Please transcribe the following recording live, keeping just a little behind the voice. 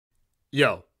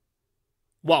Yo,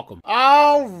 welcome.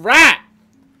 All right.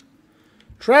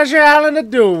 Treasure Island to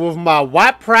do with my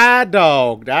white pride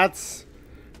dog. That's...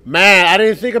 Man, I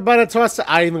didn't think about it until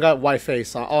I even got white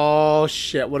face on. Oh,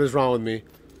 shit. What is wrong with me?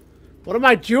 What am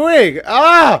I doing?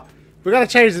 Ah! We gotta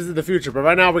change this in the future, but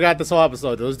right now we got this whole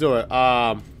episode. Let's do it.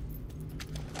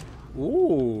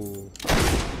 Ooh.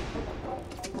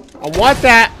 I want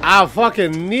that. I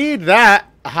fucking need that.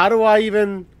 How do I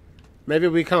even... Maybe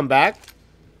we come back?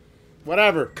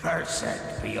 Whatever. Cursed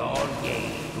be all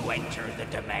ye who enter the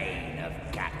domain of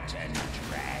Captain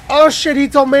Dread. Oh shit, he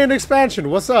told me an expansion.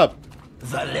 What's up?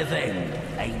 The living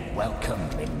ain't welcome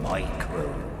in my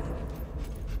crew.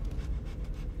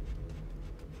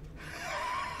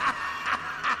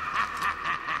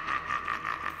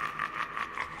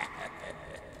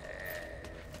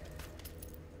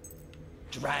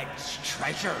 Dread's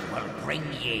treasure will bring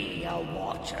ye a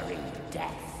watery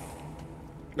death.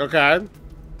 Okay.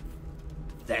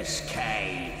 This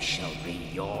cave shall be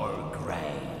your grave.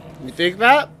 You think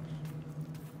that?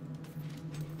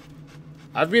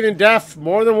 I've been in death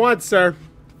more than once, sir.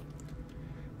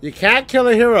 You can't kill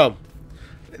a hero.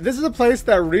 This is a place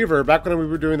that Reaver, back when we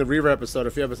were doing the Reaver episode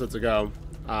a few episodes ago,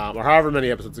 or however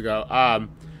many episodes ago,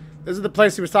 this is the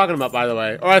place he was talking about, by the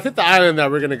way. Or I think the island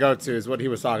that we're going to go to is what he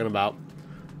was talking about.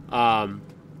 Yeah,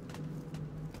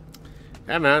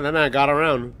 man, that man got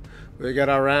around. We got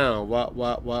around. What?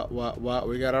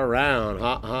 We got around.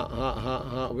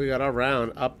 We got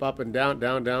around. Up, and down,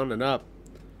 down, and up.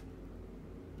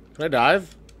 Can I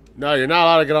dive? No, you're not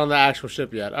allowed to get on the actual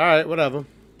ship yet. Alright, whatever.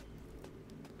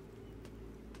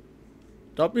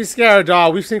 Don't be scared,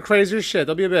 dog. We've seen crazier shit.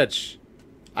 Don't be a bitch.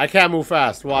 I can't move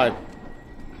fast. Why?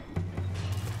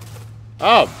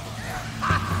 Oh.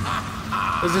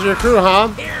 This is your crew, huh?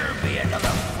 Here be another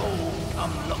fool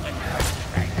come looking for.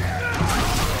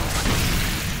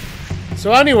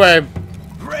 So anyway,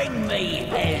 Bring me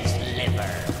his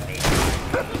liver.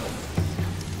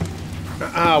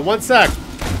 1 sec.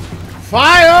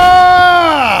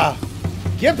 Fire!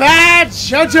 Get back,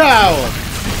 Jojo!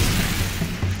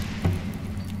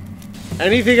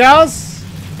 Anything else?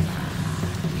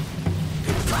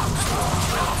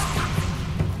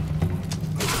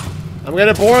 I'm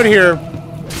getting bored here.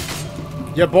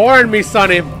 You're boring me,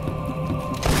 Sonny.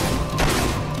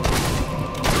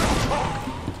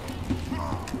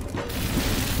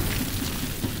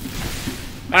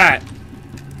 Alright.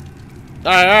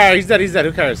 Alright, he's dead,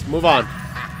 Who cares? Move on.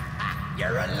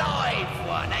 You're a live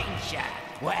one, ain't ya?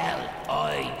 Well,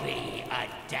 I be a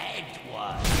dead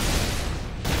one.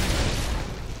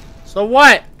 So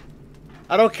what?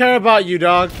 I don't care about you,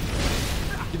 dog.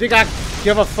 You think I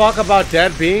give a fuck about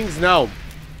dead beings? No.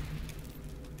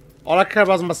 All I care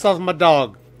about is myself and my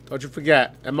dog. Don't you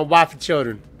forget. And my wife and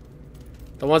children.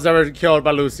 The ones that were killed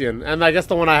by Lucian. And I guess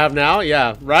the one I have now?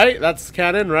 Yeah. Right? That's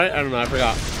canon, right? I don't know. I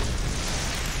forgot.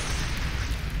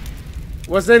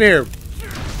 What's in here?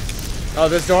 Oh,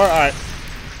 this door? Alright.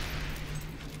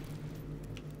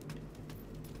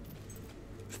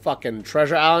 Fucking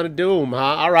Treasure Island of Doom,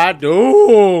 huh? Alright,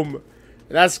 Doom!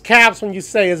 That's Caps when you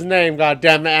say his name,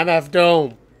 goddamn it, MF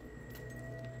Doom.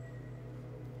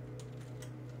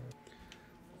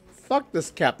 Fuck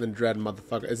this Captain Dread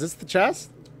motherfucker. Is this the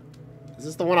chest? Is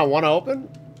this the one I want to open?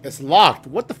 It's locked.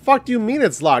 What the fuck do you mean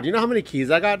it's locked? You know how many keys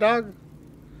I got, dog?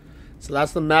 So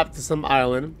that's the map to some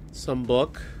island. Some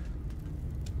book.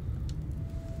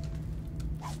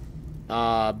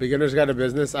 Beginner's Guide to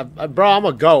Business. Bro, I'm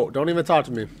a goat. Don't even talk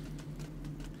to me.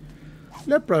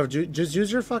 Look, bro, just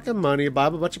use your fucking money, buy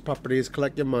a bunch of properties,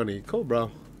 collect your money. Cool,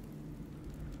 bro.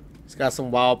 He's got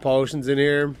some wild potions in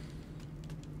here.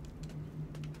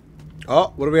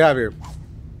 Oh, what do we have here?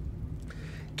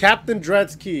 Captain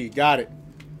Dread's key. Got it.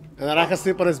 And then I can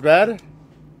sleep on his bed?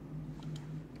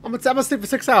 I'm gonna sleep for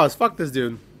 6 hours. Fuck this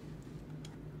dude.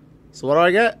 So what do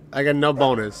I get? I get no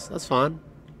bonus. That's fine.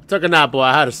 Took a nap, boy.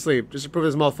 I had to sleep. Just to prove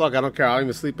this motherfucker I don't care. I'll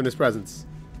even sleep in his presence.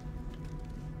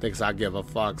 Thinks I give a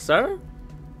fuck, sir?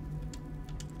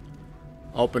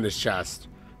 Open his chest.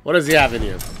 What does he have in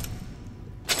here?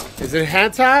 Is it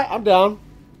hentai? I'm down.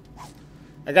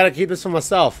 I gotta keep this for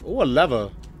myself. Ooh, a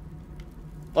lever.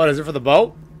 Oh, is it for the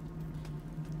boat?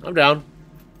 I'm down.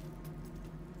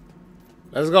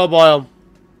 Let's go, Boyle.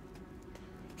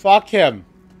 Fuck him.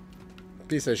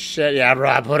 Piece of shit. Yeah, bro,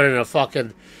 I put it in a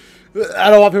fucking... I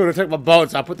don't want people to take my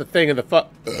boat, so I put the thing in the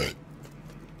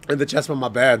in the chest of my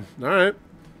bed. Alright.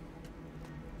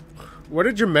 Where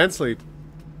did your men sleep?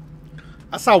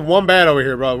 I saw one bed over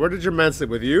here, bro. Where did your men sleep?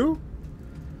 With you?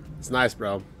 It's nice,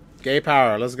 bro. Gay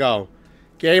power. Let's go.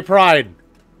 Gay pride.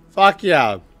 Fuck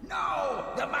yeah. No!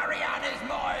 The Marianne is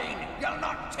mine! You'll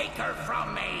not take her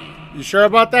from me! You sure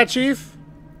about that, Chief?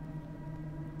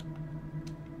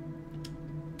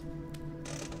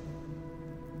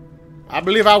 I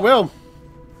believe I will.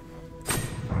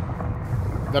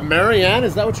 The Marianne,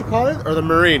 is that what you call it? Or the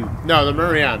Marine? No, the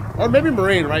Marianne. Or maybe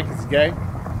Marine, right? Because it's gay.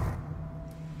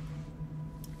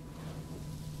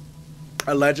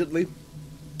 Allegedly.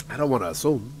 I don't want to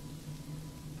assume.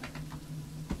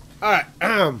 Alright.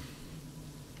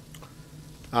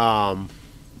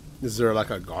 Is there like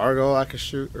a gargoyle I can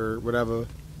shoot or whatever?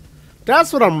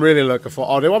 That's what I'm really looking for.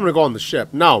 Oh, they want me to go on the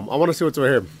ship. No, I want to see what's over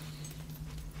here.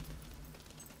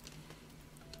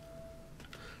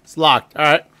 It's locked.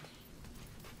 Alright.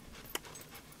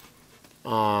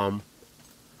 I'm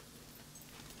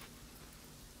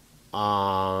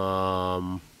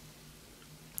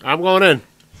going in.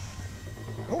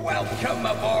 Welcome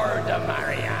aboard the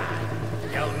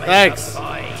Marianne. Thanks.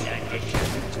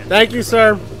 Thank you,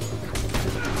 sir.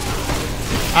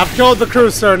 I've killed the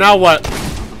crew, sir. Now what?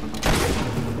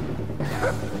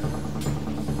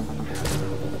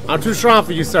 I'm too strong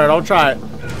for you, sir. Don't try it.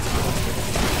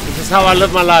 This is how I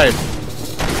live my life.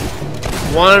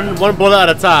 One bullet at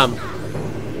a time.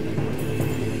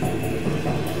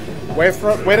 Wait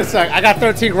a sec. I got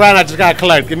 13 grand I just gotta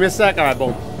collect. Give me a sec. Alright,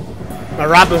 boom. My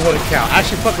Robinhood account.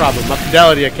 Actually, fuck Robin. My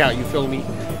Fidelity account. You feel me?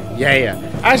 Yeah.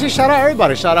 Actually, shout out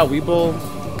everybody. Shout out Weeble.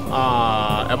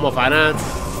 MO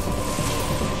Finance.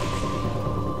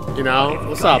 You know?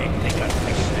 What's up?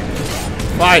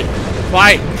 Fight.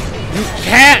 You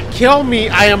can't kill me.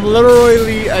 I am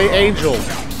literally an angel.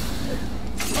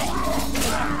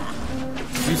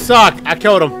 You suck. I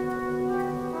killed him.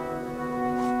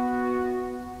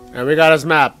 And we got his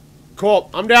map. Cool.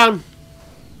 I'm down.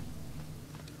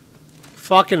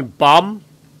 Fucking bum.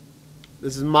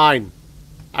 This is mine.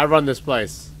 I run this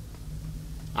place.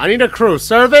 I need a crew.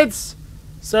 Servants?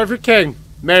 Serve your king.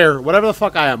 Mayor. Whatever the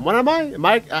fuck I am. What am I? Am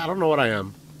I don't know what I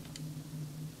am.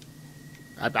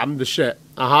 I'm the shit.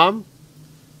 The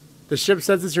ship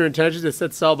senses your intentions. It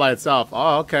said sell by itself.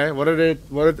 Oh, okay. What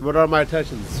are my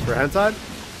intentions? For hentai?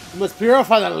 You must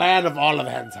purify the land of all of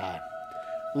hentai.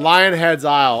 Lionhead's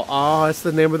Isle. Oh, it's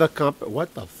the name of the company.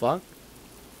 What the fuck?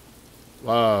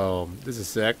 Whoa, this is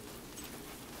sick.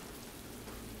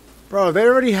 Bro, they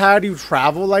already had you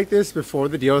travel like this before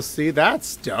the DLC?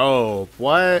 That's dope.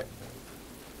 What?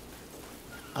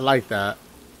 I like that.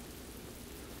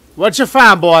 What you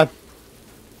find, boy?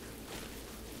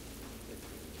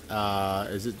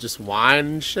 Is it just wine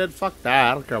and shit? Fuck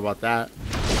that. I don't care about that.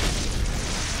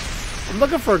 I'm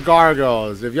looking for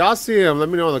gargoyles. If y'all see them, let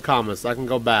me know in the comments so I can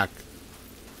go back.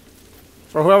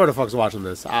 For whoever the fuck's watching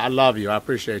this. I love you. I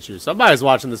appreciate you. Somebody's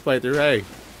watching this playthrough. Hey.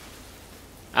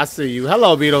 I see you.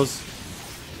 Hello, Beatles.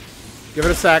 Give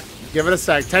it a sec. Give it a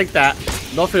sec. Take that.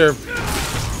 No fear.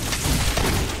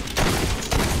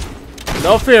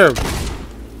 No fear.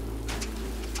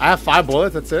 I have 5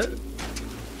 bullets. That's it.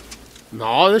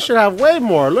 No, this should have way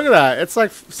more. Look at that. It's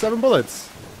like 7 bullets.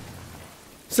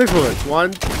 6 bullets.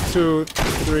 1, 2,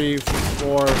 3,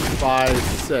 4, 5,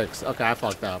 6. Okay, I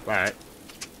fucked up. Alright.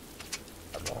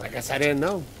 I guess I didn't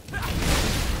know.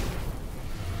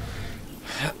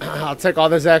 I'll take all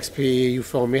this XP. You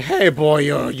feel me? Hey, boy,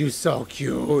 you so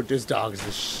cute. This dog is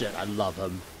the shit. I love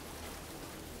him.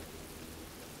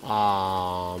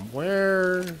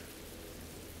 Where?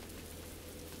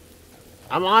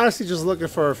 I'm honestly just looking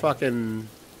for a fucking...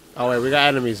 Oh, wait, we got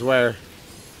enemies. Where?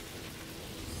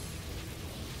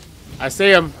 I see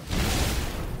him.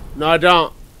 No, I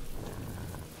don't.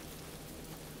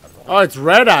 Oh, it's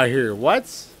red out here.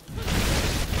 What?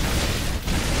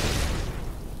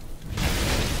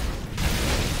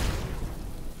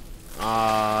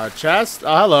 Chest?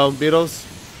 Oh, hello, Beatles.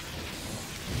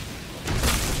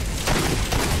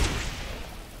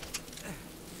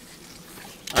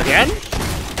 Again?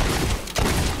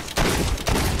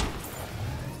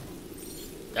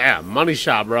 Damn, money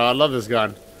shot, bro. I love this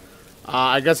gun.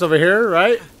 I guess over here,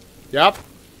 right? Yep.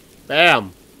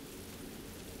 Bam.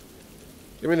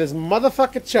 Give me this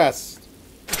motherfucking chest.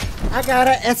 I got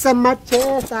a S on my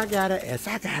chest. I got a S.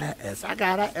 I got a S. I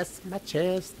got a S on my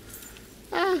chest.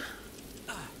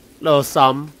 Little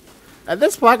something. At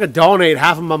this point, I could donate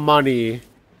half of my money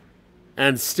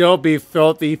and still be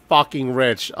filthy fucking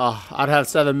rich. Oh, I'd have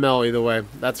 7 mil either way.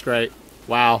 That's great.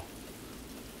 Wow.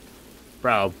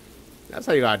 Bro. That's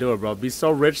how you gotta do it, bro. Be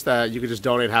so rich that you could just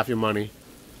donate half your money.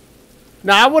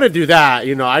 Now, I wouldn't do that.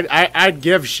 You know, I'd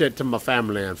give shit to my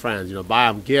family and friends. You know,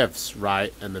 buy them gifts,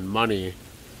 right? And then money.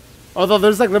 Although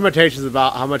there's like limitations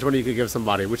about how much money you could give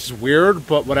somebody, which is weird,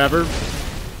 but whatever.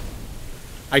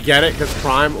 I get it, because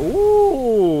crime.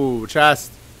 Ooh,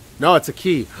 chest. No, it's a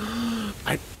key.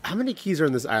 How many keys are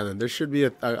in this island? There should be a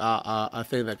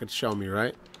thing that could show me,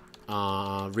 right?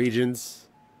 Regions.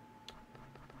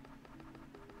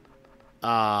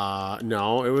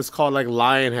 No, it was called like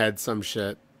Lionhead some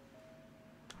shit.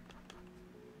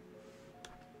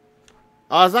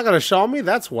 Oh, it's not gonna show me?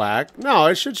 That's whack. No,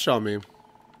 it should show me.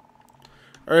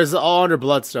 Or is it all under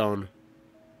Bloodstone?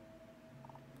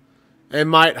 It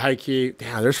might, high key.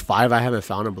 Damn, there's 5 I haven't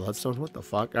found in Bloodstone. What the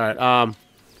fuck? Alright,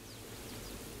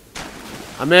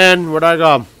 I'm in. Where'd I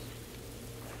go?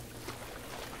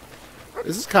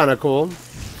 This is kind of cool.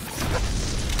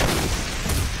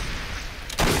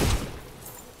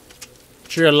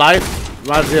 Tree of Life.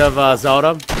 Reminds me of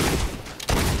Zelda.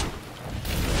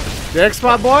 The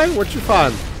X-Spot boy? What you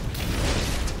find?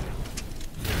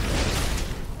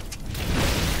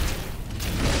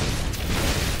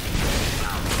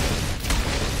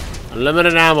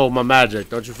 Unlimited ammo with my magic.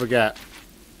 Don't you forget.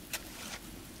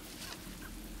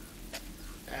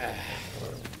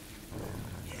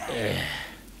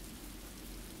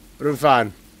 What do we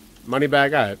find? Money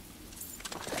bag? Alright.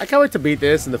 I can't wait to beat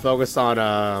this and to focus on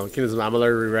Kingdoms of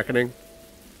Amalur Re-Reckoning.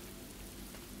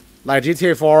 Like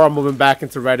GTA 4, I'm moving back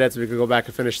into Red Dead so we can go back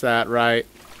and finish that, right?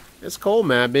 It's cool,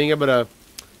 man. Being able to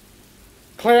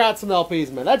clear out some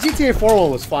LPs, man. That GTA 4 one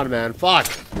was fun, man. Fuck.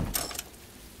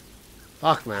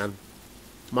 Fuck, man.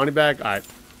 Money bag? Alright.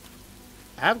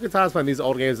 I have good times playing these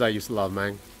old games that I used to love,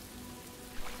 man.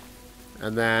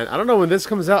 And then, I don't know when this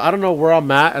comes out. I don't know where I'm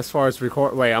at as far as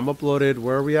record. Wait, I'm uploaded.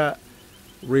 Where are we at?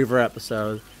 Reaver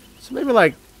episode. So maybe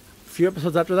like a few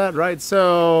episodes after that, right?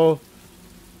 So,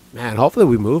 man, hopefully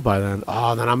we move by then.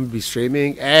 Oh, then I'm going to be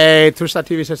streaming. Hey,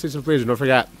 twitch.tv/CezrDaPleazr. Don't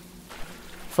forget.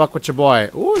 Fuck with your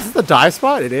boy. Ooh, is this the dive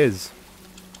spot? It is.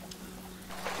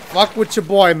 Fuck with your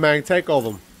boy, man. Take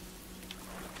over.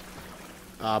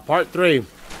 Part 3.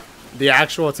 The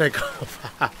actual takeover.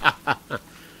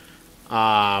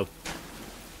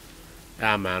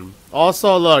 Yeah, man.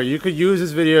 Also, look, you could use this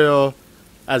video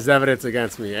as evidence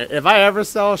against me. If I ever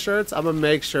sell shirts, I'm gonna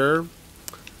make sure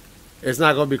it's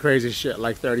not gonna be crazy shit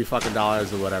like $30 fucking or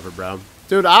whatever, bro.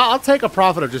 Dude, I'll take a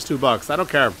profit of just $2. I don't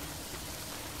care.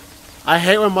 I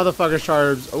hate when motherfuckers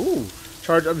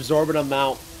charge absorbent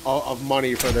amount of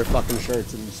money for their fucking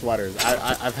shirts and sweaters.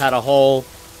 I've had a whole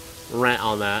rant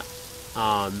on that.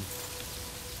 I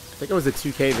think it was a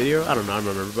 2K video. I don't know. I don't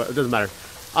remember, but it doesn't matter.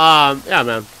 Yeah,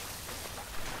 man.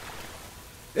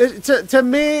 To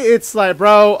me, it's like,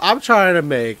 bro, I'm trying to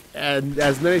make and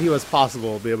as many people as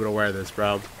possible be able to wear this,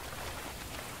 bro.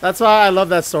 That's why I love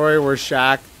that story where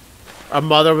Shaq, a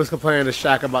mother was complaining to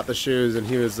Shaq about the shoes, and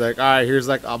he was like, all right, here's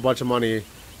like a bunch of money.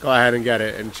 Go ahead and get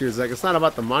it. And she was like, it's not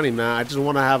about the money, man. I just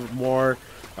want to have more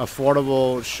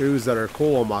affordable shoes that are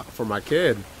cool for my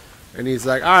kid. And he's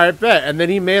like, all right, bet. And then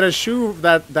he made a shoe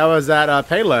that was at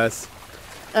Payless.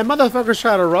 And motherfuckers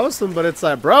try to roast him, but it's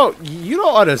like, bro, you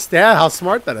don't understand how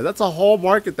smart that is. That's a whole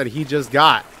market that he just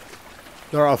got.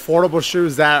 There are affordable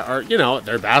shoes that are, you know,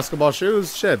 they're basketball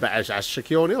shoes. Shit, that's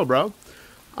Shaquille O'Neal, bro.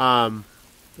 And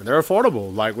they're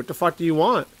affordable. Like, what the fuck do you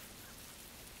want?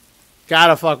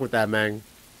 Gotta fuck with that, man.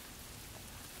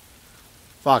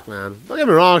 Fuck, man. Don't get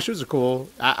me wrong, shoes are cool.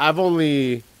 I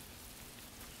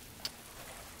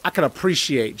can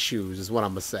appreciate shoes, is what I'm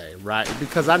gonna say, right?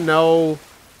 Because I know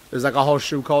there's like a whole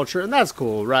shoe culture, and that's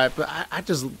cool, right? But I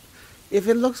just, if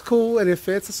it looks cool and it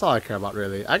fits, that's all I care about,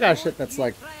 really. I got shit that's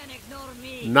like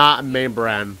not main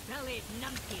brand.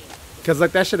 Because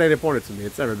like that shit ain't important to me.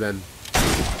 It's never been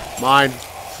mine.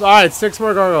 Alright, 6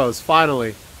 more gargoyles,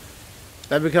 finally.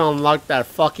 Then we can unlock that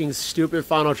fucking stupid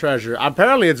final treasure.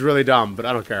 Apparently it's really dumb, but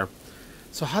I don't care.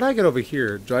 So how do I get over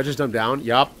here? Do I just jump down?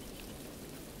 Yup.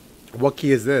 What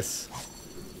key is this?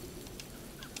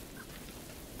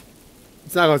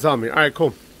 It's not gonna tell me. Alright,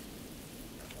 cool.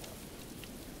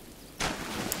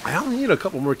 I only need a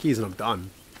couple more keys and I'm done.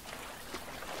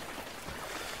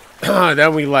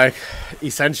 Then we like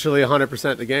essentially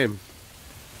 100% the game.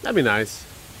 That'd be nice.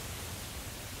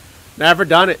 Never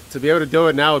done it. To be able to do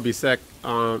it now would be sick.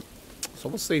 So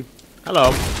we'll see.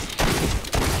 Hello.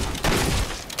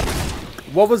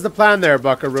 What was the plan there,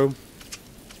 Buckaroo?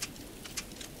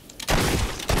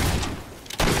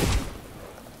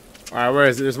 Alright, where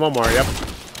is it? There's one more, yep.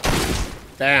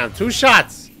 Damn, 2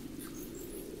 shots!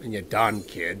 And you're done,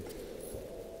 kid.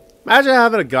 Imagine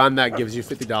having a gun that gives you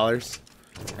 $50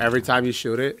 every time you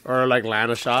shoot it. Or, like,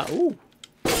 land a shot. Ooh.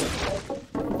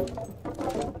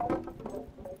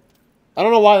 I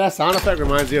don't know why that sound effect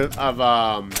reminds you of,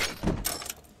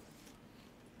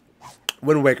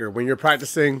 Wind Waker. When you're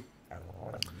practicing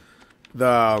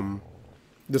the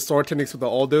sword techniques with the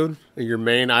old dude in your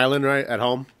main island, right, at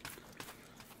home.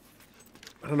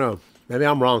 I don't know. Maybe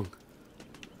I'm wrong.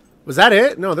 Was that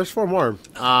it? No, there's 4 more.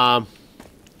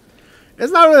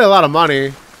 It's not really a lot of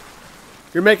money.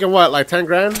 You're making what, like 10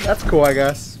 grand? That's cool, I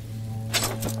guess.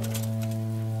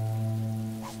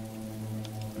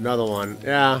 Another one,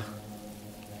 yeah.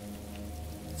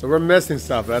 So we're missing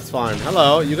stuff, that's fine.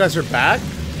 Hello, you guys are back?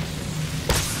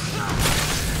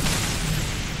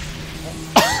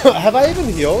 Have I even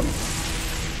healed?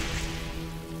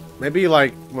 Maybe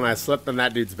like when I slipped on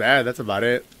that dude's bed, that's about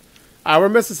it. Alright, we're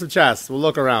missing some chests. We'll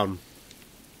look around.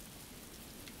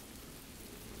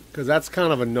 Because that's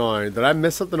kind of annoying. Did I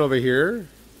miss something over here?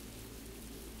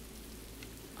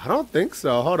 I don't think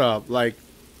so. Hold up. Like,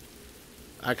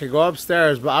 I could go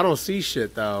upstairs, but I don't see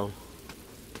shit, though.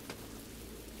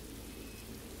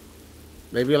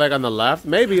 Maybe, like, on the left?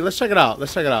 Maybe. Let's check it out.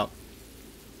 Let's check it out.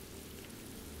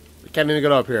 We can't even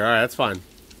get up here. Alright, that's fine.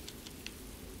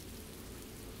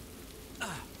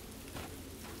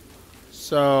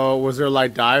 So, was there,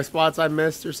 like, dive spots I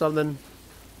missed or something?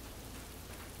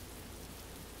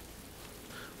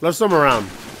 Let's swim around.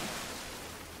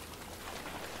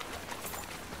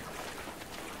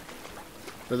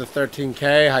 For the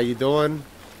 13K, how you doing?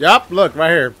 Yup, look,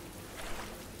 right here.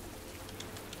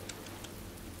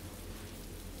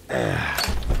 I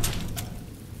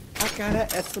got an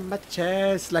S on my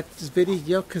chest, like this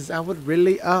video, because I would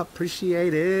really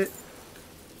appreciate it.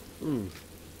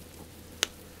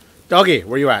 Doggy,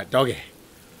 where you at? Doggy.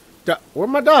 Where's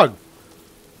my dog?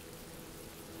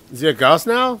 Is he a ghost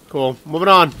now? Cool. Moving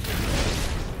on.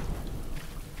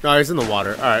 No, he's in the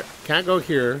water. Alright. Can't go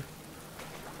here.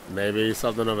 Maybe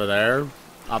something over there.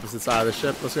 Opposite side of the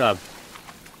ship. Let's go.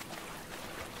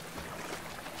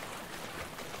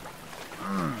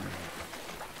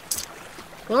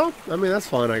 Well, I mean, that's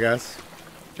fine, I guess.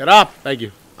 Get up. Thank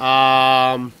you.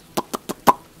 Nah,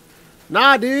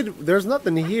 dude. There's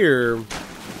nothing here.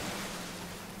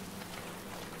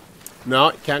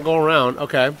 No, can't go around.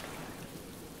 Okay.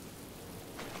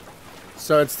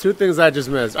 So it's 2 things I just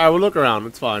missed. Alright, we'll look around.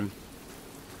 It's fine.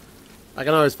 I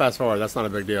can always fast forward. That's not a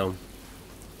big deal.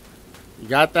 You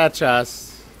got that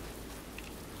chest.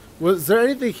 Was there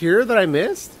anything here that I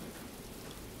missed?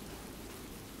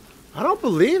 I don't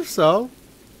believe so.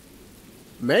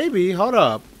 Maybe. Hold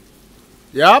up.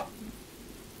 Yep.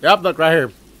 Yep, look right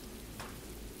here.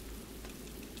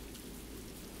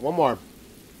 One more.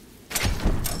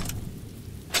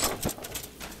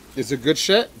 Is it good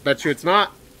shit? Bet you it's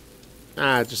not.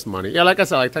 Ah, just money. Yeah, like I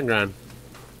said, like 10 grand.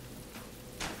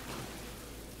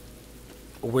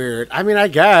 Weird. I mean, I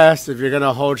guess if you're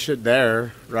gonna hold shit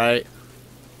there, right?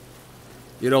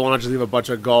 You don't want to just leave a bunch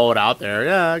of gold out there.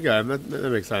 Yeah, okay,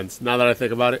 that makes sense. Now that I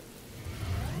think about it.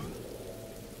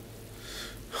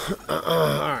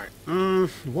 Alright.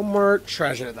 One more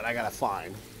treasure that I gotta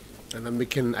find. And then we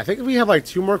can... I think we have like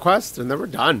 2 more quests and then we're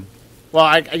done.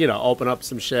 Well, you know, open up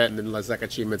some shit and then there's like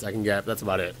achievements I can get. That's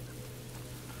about it.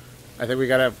 I think we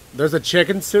gotta... There's a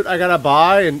chicken suit I gotta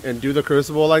buy and do the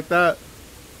crucible like that.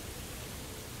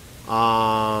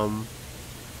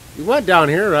 You went down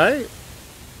here, right?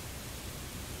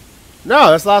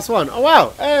 No, that's the last one. Oh, wow.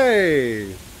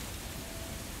 Hey.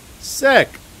 Sick.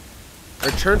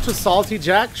 Return to Salty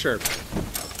Jack? Sure.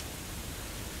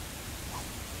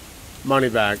 Money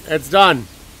bag. It's done.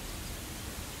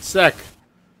 Sick.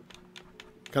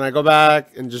 Can I go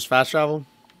back and just fast travel?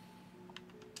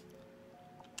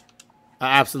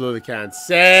 I absolutely can.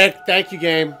 Sick. Thank you,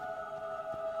 game.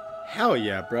 Hell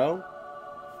yeah, bro.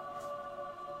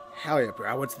 Hell yeah, bro.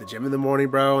 I went to the gym in the morning,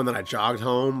 bro, and then I jogged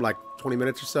home like 20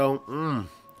 minutes or so.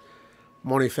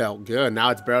 Morning felt good.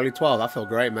 Now it's barely 12. I feel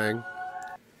great, man.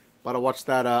 About to watch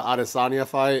that Adesanya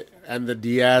fight and the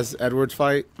Diaz-Edwards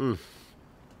fight.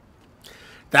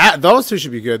 Those 2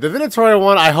 should be good. The Vinatoria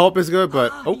one, I hope is good,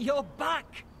 but... Oh. You're back!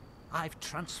 I've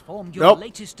transformed your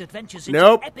latest adventures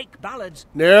into epic ballads.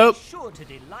 Sure to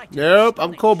delight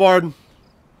I'm cool, Bard.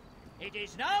 It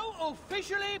is now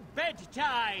officially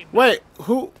bedtime. Wait,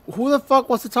 who the fuck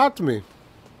wants to talk to me?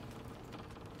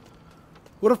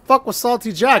 Who the fuck was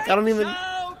Salty Jack? I don't even...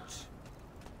 Out.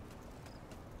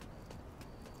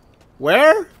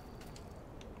 Where?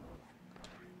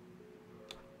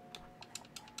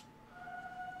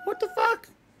 What the fuck?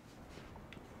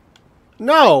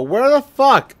 No, where the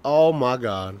fuck? Oh my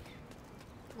god.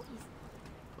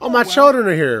 Oh, my children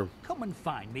are here. Come and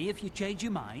find me if you change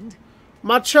your mind.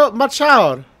 My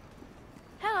child.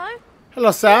 Hello.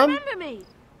 Hello, Sam. Remember me?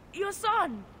 Your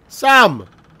son. Sam.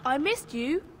 I missed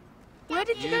you. Where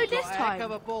did you go this time?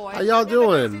 How y'all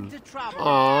doing?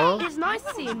 Aww. It's nice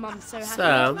seeing Mum so happy.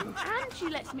 Sam. And she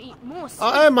lets me eat more.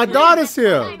 Oh, hey, my daughter's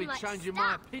here.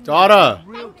 Like, Daughter.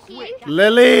 thank you.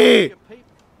 Lily.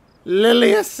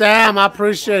 Lily and Sam, I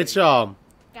appreciate y'all.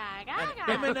 Gaga.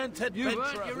 Eminent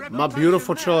adventurer. My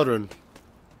beautiful children.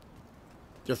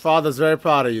 Your father's very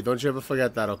proud of you. Don't you ever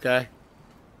forget that, okay?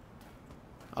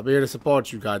 I'll be here to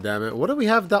support you, goddammit. What do we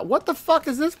have? What the fuck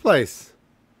is this place?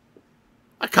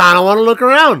 I kind of want to look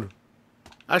around.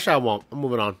 Actually, I won't. I'm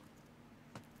moving on.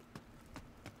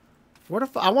 What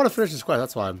if I want to finish this quest?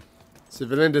 That's why.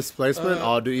 Civilian displacement.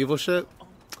 Oh, do evil shit.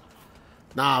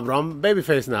 Nah, bro. I'm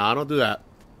babyface now. I don't do that.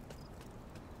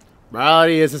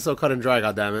 Morality isn't so cut and dry.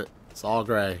 Goddammit. It's all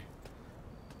gray.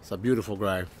 It's a beautiful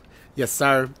gray. Yes,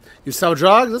 sir. You sell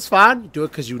drugs? That's fine. You do it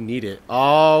because you need it.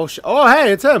 Oh, oh,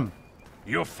 hey, it's him.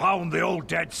 You found the old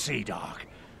dead sea dog.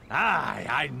 Aye,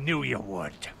 I knew you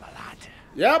would, my lad.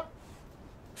 Yep.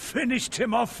 Finished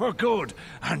him off for good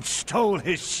and stole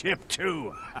his ship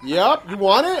too. Yep. You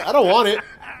want it? I don't want it.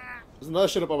 There's another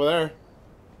shit up over there.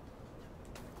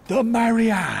 The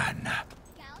Marianne.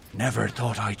 Never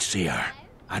thought I'd see her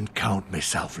and count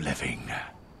myself living.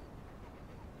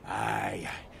 Aye,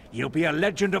 you'll be a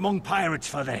legend among pirates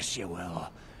for this, you will.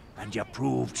 And you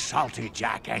proved Salty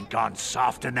Jack ain't gone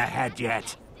soft in the head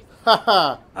yet.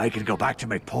 I can go back to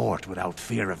my port without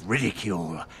fear of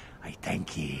ridicule. I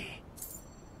thank ye.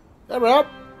 Hey, bro.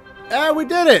 Yeah, we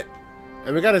did it.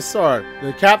 And we got his sword.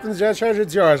 The captain's treasure,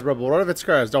 it's yours, bro. But what if it's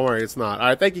cursed? Don't worry, it's not.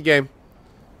 Alright, thank you, game.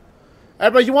 Hey,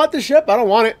 bro, you want this ship? I don't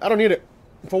want it. I don't need it.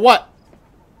 For what?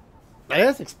 I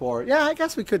guess explore. Yeah, I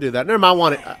guess we could do that. Never mind, I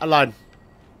want it. I lied.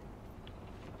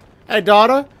 Hey,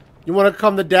 daughter. You want to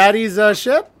come to daddy's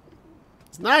ship?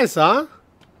 It's nice, huh?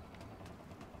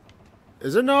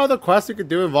 Is there no other quest we could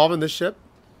do involving this ship?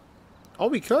 Oh,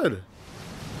 we could.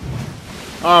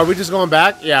 Oh, are we just going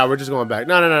back? Yeah, we're just going back.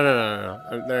 No.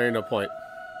 There ain't no point.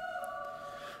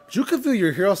 You can view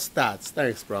your hero stats.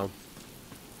 Thanks, bro.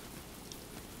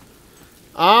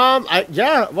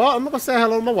 Yeah, well, I'm gonna say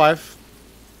hello to my wife.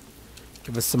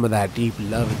 Give us some of that deep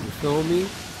loving, you feel me?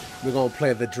 We're gonna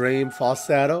play the dream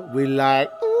falsetto. We like,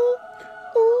 ooh,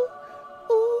 ooh,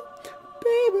 ooh,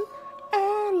 baby,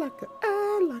 I like her,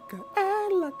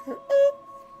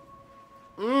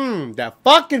 ooh. That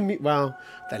fucking wow,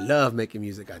 that love making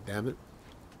music, goddammit.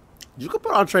 You can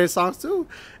put on Trey songs too.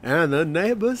 And the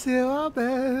neighbors here are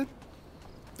bad.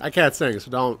 I can't sing,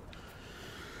 so don't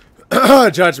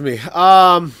judge me.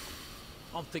 I'm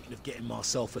thinking of getting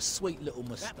myself a sweet little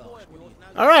moustache.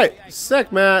 Alright,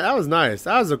 sick, man. That was nice.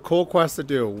 That was a cool quest to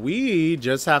do. We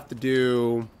just have to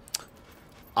do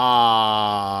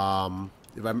from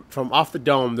Off the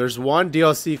Dome. There's one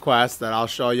DLC quest that I'll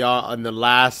show y'all in the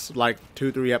last like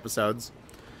 2-3 episodes.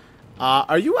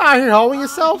 Are you out here hoeing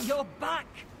yourself? You're back.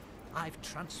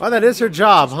 Well, that is her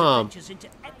job, huh?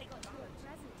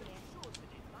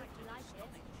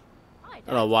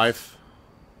 Hello, wife.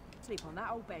 Sleep on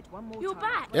that old bed one more You're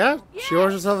back? Yeah? She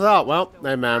wears herself out. Well,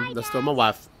 hey, man. That's still my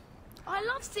wife. I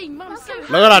love seeing Mum so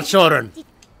happy. Look at our children.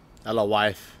 Hello,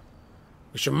 wife.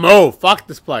 We should move. Fuck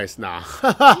this place now.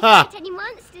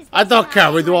 I don't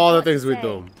care. We do all the things we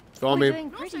do. Feel me? We're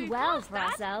doing pretty well for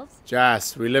ourselves.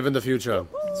 Jess, we live in the future.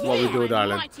 That's what we do,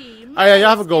 darling. Oh, yeah, you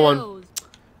have a good one.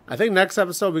 I think next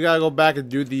episode we gotta go back and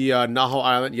do the Naho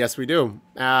Island. Yes, we do.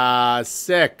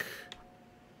 Sick.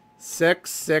 Sick.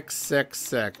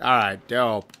 Alright,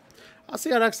 dope. I'll see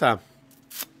you next time.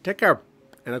 Take care.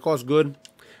 And of course, good.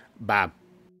 Bye.